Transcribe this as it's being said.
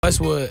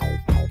Westwood,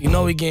 you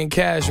know we getting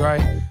cash,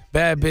 right?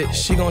 Bad bitch,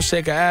 she gon'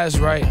 shake her ass,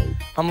 right?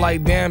 I'm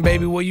like, damn,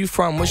 baby, where you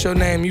from? What's your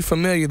name? You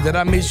familiar? Did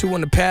I meet you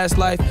in the past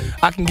life?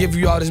 I can give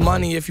you all this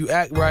money if you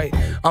act right.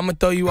 I'ma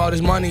throw you all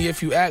this money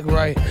if you act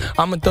right.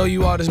 I'ma throw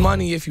you all this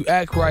money if you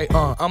act right.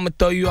 I'ma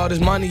throw you all this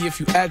money if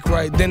you act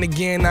right. Then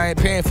again, I ain't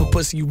paying for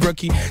pussy, you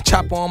rookie.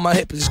 Chopper on my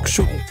hip and just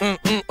shooting.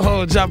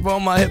 Chopper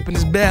on my hip and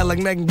it's bad like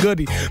Megan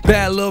Goody.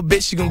 Bad little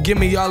bitch, she gon' give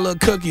me y'all little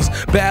cookies.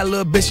 Bad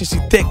little bitch and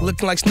she thick,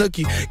 looking like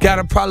Snooki. Got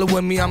a problem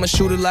with me, I'ma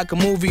shoot it like a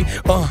movie.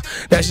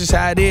 That's just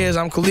how it is.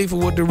 I'm Khalifa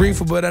with the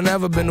reefer, but I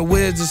never been a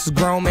whiz. This is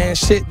grown man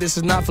shit, this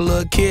is not for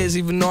little kids.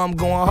 Even though I'm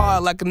going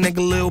hard like a nigga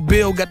Lil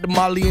Bill. Got the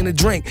molly in the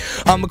drink,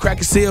 I'ma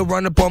crack a seal.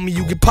 Run up on me,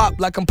 you get popped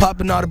like I'm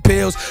popping all the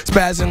pills.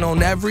 Spazzing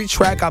on every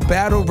track, I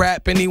battle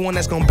rap. Anyone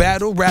that's gon'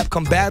 battle rap,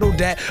 come battle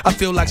that. I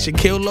feel like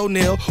Shaquille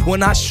O'Neal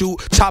when I shoot.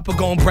 Chopper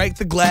gon' break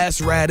the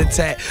glass,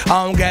 rat-a-tat.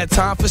 I don't got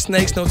time for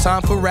snakes, no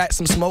time for rats.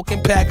 I'm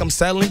smoking pack, I'm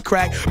selling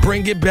crack,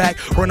 bring it back.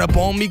 Run up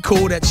on me,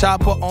 cool, that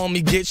chopper on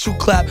me, get you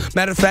clapped.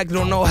 Matter of fact,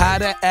 don't know how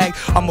to act.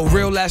 I'm a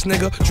real ass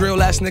nigga,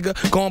 drill ass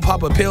nigga, gon'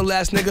 pop a pill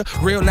ass nigga,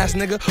 real ass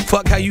nigga.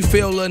 Fuck how you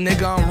feel, a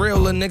nigga. I'm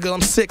real, a nigga.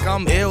 I'm sick,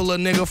 I'm ill, a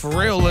nigga. For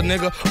real, a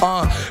nigga.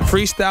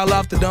 Freestyle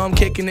off the dome,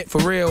 kicking it for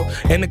real.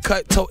 In the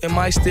cut, toting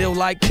might still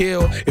like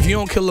kill. If you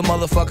don't kill a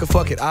motherfucker,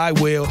 fuck it, I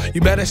will.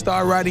 You better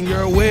start writing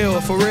your will,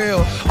 for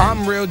real.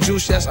 I'm real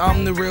juice, yes,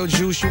 I'm the real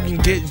juice. You can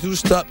get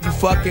juiced up, you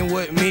fucking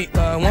with me.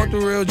 Want the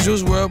real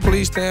juice world,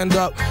 please stand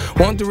up.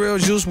 Want the real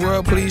juice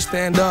world, please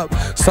stand up.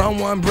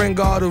 Someone bring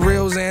all the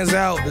real Zans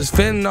out. This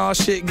fentanyl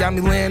shit got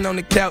me laying on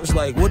the couch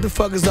like, what the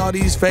fuck is all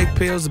these fake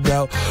pills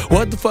about?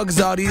 What the fuck is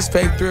all these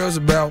fake thrills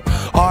about?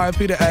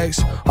 R.I.P. to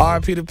X,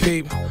 R.I.P. to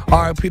Peep,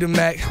 R.I.P. to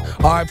Mac,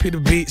 R.I.P. to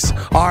Beats,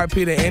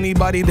 R.I.P. to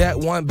anybody that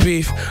want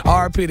beef,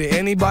 R.I.P. to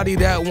anybody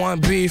that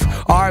want beef,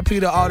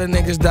 R.I.P. to all the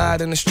niggas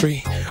died in the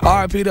street,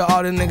 R.I.P. to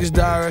all the niggas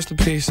died, rest in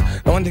peace.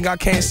 The one thing I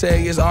can't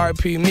say is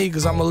R.I.P. me,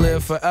 cause I'ma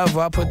live forever.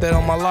 I put that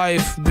on my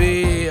life,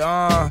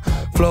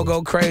 flow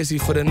go crazy.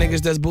 For the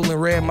niggas that's bullying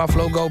red, my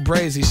flow go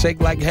brazy.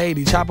 Shake like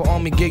Shady, chopper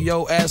on me, get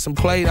your ass some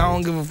plate. I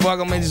don't give a fuck,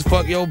 I'ma just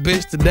fuck your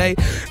bitch today.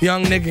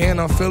 Young nigga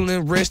and I'm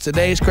feeling rich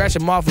today. Scratch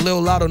him off a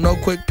little lotto, no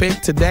quick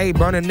pick today.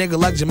 Burn a nigga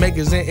like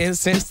Jamaicans in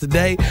incense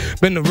today.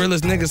 Been the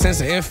realest nigga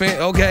since an infant,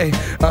 okay.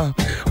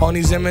 On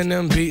these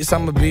Eminem beats,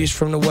 I'm a beast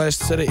from the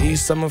west to the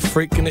east. I'm a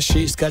freak in the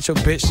sheets. Got your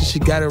bitch and she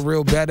got a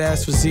real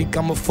badass physique.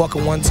 I'ma fuck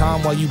her one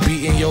time while you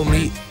beating your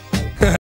meat.